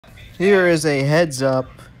Here is a heads up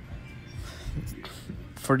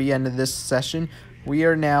for the end of this session. We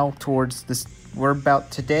are now towards this.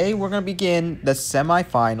 Today we're going to begin the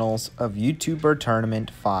semifinals of YouTuber Tournament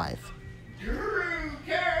 5.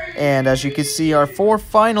 And as you can see, our 4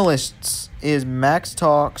 finalists is Max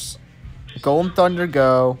Talks, Golden Thunder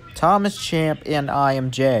Go, Thomas Champ, and I Am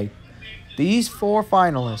Jay. These 4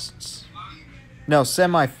 finalists,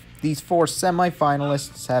 these 4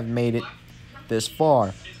 semifinalists have made it this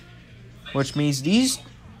far, which means these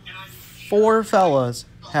 4 fellas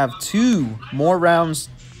have 2 more rounds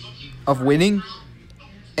of winning,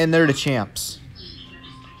 and they're the champs.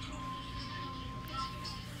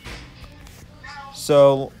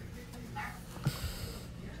 So,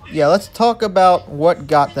 yeah, let's talk about what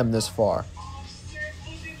got them this far.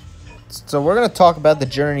 So we're going to talk about the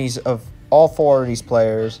journeys of all 4 of these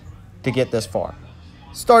players to get this far.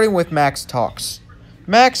 Starting with Max Talks.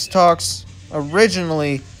 Max Talks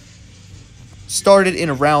originally started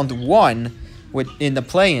in round 1 in the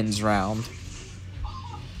play-ins round,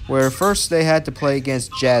 where first they had to play against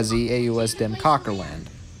Jazzy, AUSDM Cockerland,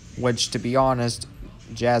 which, to be honest,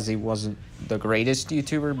 Jazzy wasn't the greatest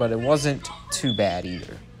YouTuber, but it wasn't too bad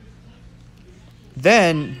either.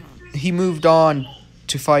 Then he moved on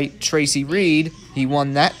to fight Tracy Reed. He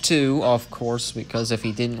won that too, of course, because if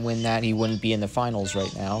he didn't win that, he wouldn't be in the finals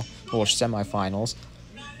right now, or semifinals.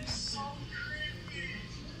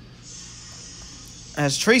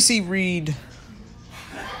 As Tracy Reed,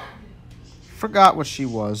 forgot what she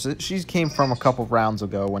was. She came from a couple rounds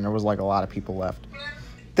ago when there was like a lot of people left.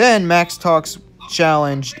 Then Max Talks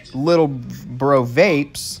challenged Little Bro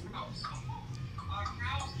Vapes,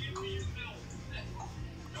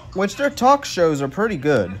 which their talk shows are pretty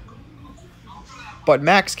good. But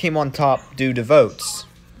Max came on top due to votes.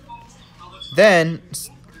 Then,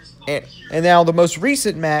 and now the most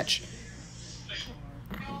recent match,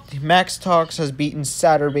 Max Talks has beaten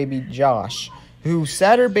Satter Baby Josh, who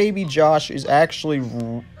Satter Baby Josh is actually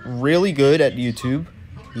really good at YouTube.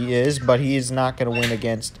 He is, but he is not going to win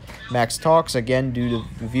against Max Talks again due to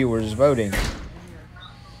viewers voting.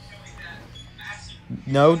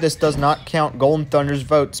 No, this does not count Golden Thunder's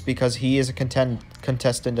votes because he is a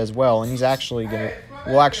contestant as well, and he's actually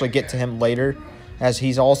we'll actually get to him later, as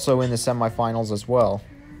he's also in the semifinals as well.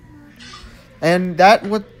 And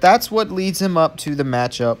that's what leads him up to the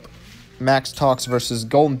matchup, Max Talks versus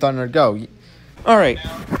Golden Thunder Go. All right.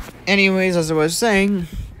 Anyways, as I was saying,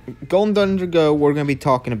 Golden Thunder Go we're going to be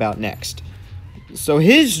talking about next. So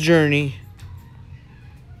his journey,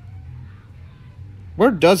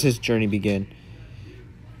 where does his journey begin?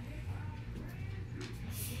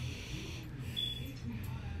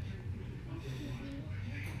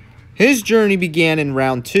 His journey began in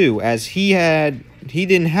round 2, as he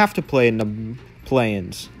didn't have to play in the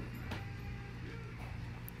play-ins.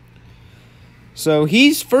 So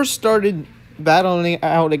he's first started battling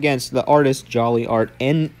out against the artist Jolly Art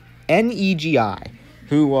NEGI,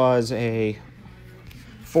 who was a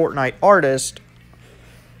Fortnite artist,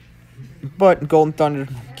 but Golden Thunder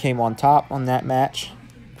came on top on that match.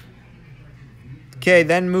 Okay,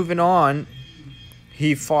 then moving on,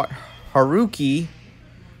 he fought Haruki.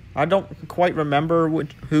 I don't quite remember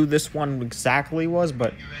who this one exactly was,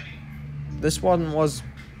 but this one was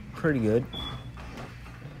pretty good.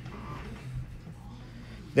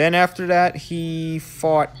 Then after that, he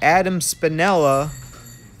fought Adam Spinella,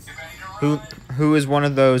 who is one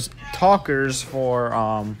of those talkers for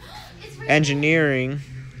engineering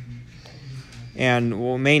and,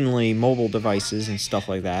 well, mainly mobile devices and stuff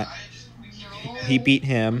like that. He beat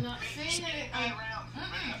him.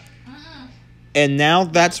 And now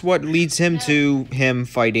that's what leads him to him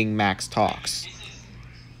fighting Max Talks.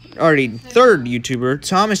 Alrighty, third YouTuber,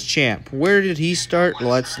 Thomas Champ. Where did he start?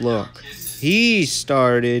 Let's look. He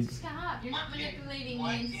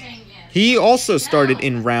also started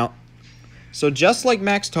in round. So just like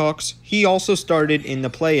Max Talks, he also started in the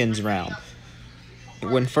play-ins round.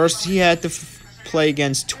 When first he had to play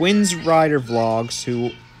against Twins Rider Vlogs,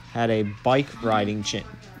 who had a bike riding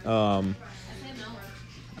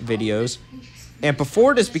videos. And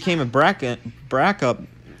before this became a bracket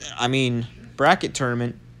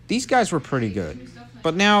tournament, these guys were pretty good.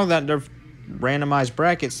 But now that they're randomized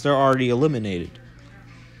brackets, they're already eliminated.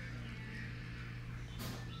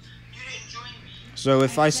 So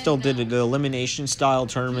if I still did the elimination style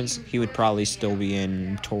tournaments, he would probably still be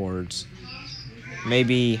in towards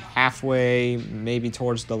maybe halfway, maybe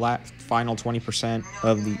towards the final 20%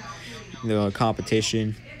 of the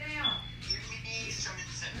competition.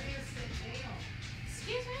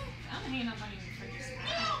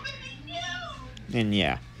 And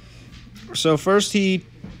yeah. So first he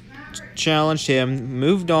challenged him,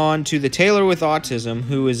 moved on to the Taylor with Autism,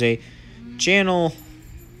 who is a channel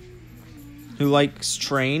who likes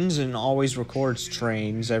trains and always records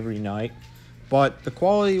trains every night. But the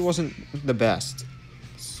quality wasn't the best.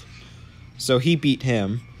 So he beat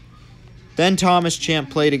him. Then Thomas Champ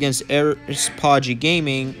played against Podgy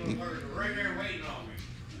Gaming.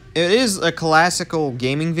 It is a classical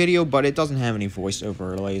gaming video, but it doesn't have any voice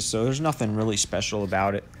overlays, so there's nothing really special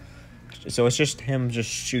about it. So it's just him just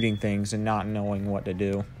shooting things and not knowing what to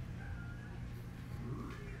do.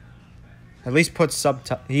 At least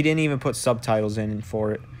he didn't even put subtitles in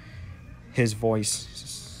for it. His voice.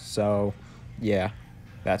 So yeah,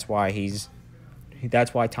 that's why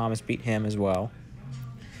Thomas beat him as well.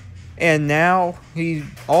 And now he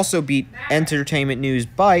also beat Entertainment News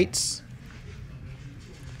Bites,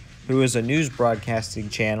 who is a news broadcasting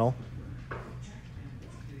channel.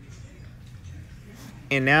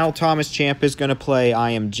 And now Thomas Champ is going to play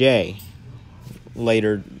IMJ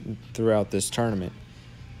later throughout this tournament.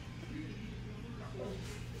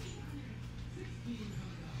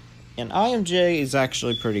 And IMJ is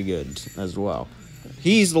actually pretty good as well.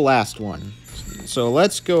 He's the last one. So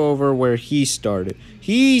let's go over where he started.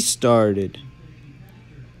 He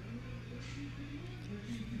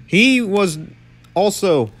was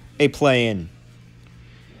also a play-in.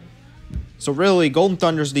 So really, Golden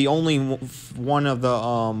Thunder's the only one of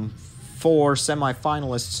the 4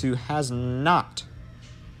 semifinalists who has not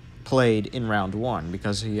played in round 1,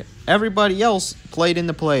 because everybody else played in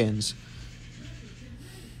the play-ins.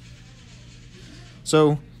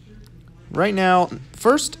 So right now,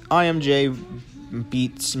 first IMJ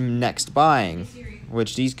beats Next Buying,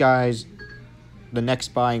 which these guys, the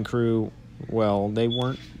Next Buying crew, well, they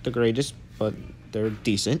weren't the greatest, but they're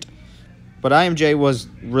decent. But IMJ was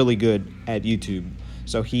really good at YouTube,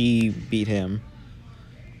 so he beat him.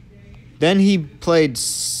 Then he played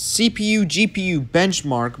CPU, GPU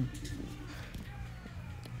Benchmark.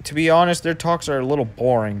 To be honest, their talks are a little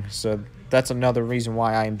boring, so that's another reason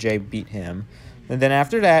why IMJ beat him. And then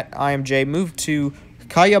after that, IMJ moved to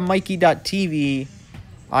KayaMikey.tv.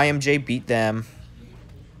 IMJ beat them.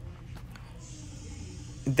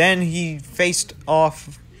 Then he faced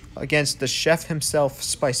off against the chef himself,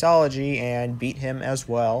 Spiceology, and beat him as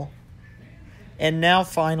well. And now,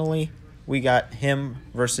 finally, we got him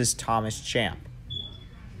versus Thomas Champ.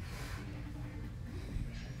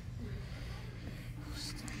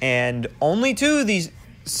 And only 2 of these.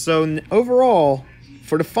 So, overall,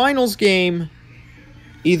 for the finals game,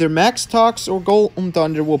 either Max Talks or Golden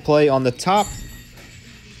Thunder will play on the top,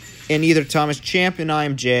 and either Thomas Champ and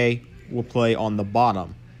IMJ will play on the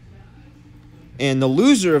bottom. And the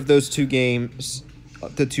loser of those 2 games,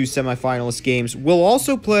 the 2 semifinalist games, will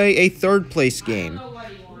also play a 3rd place game.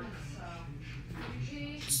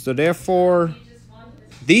 So therefore,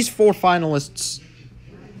 these 4 finalists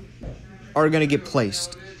are going to get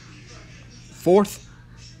placed 4th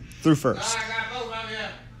through 1st.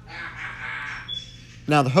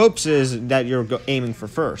 Now the hopes is that you're aiming for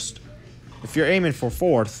 1st. If you're aiming for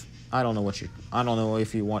 4th, I don't know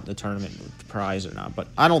if you want the tournament prize or not, but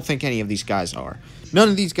I don't think any of these guys are. None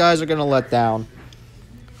of these guys are going to let down.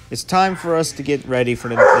 It's time for us to get ready for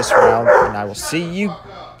this round, and I will see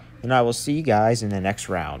you guys in the next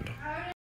round.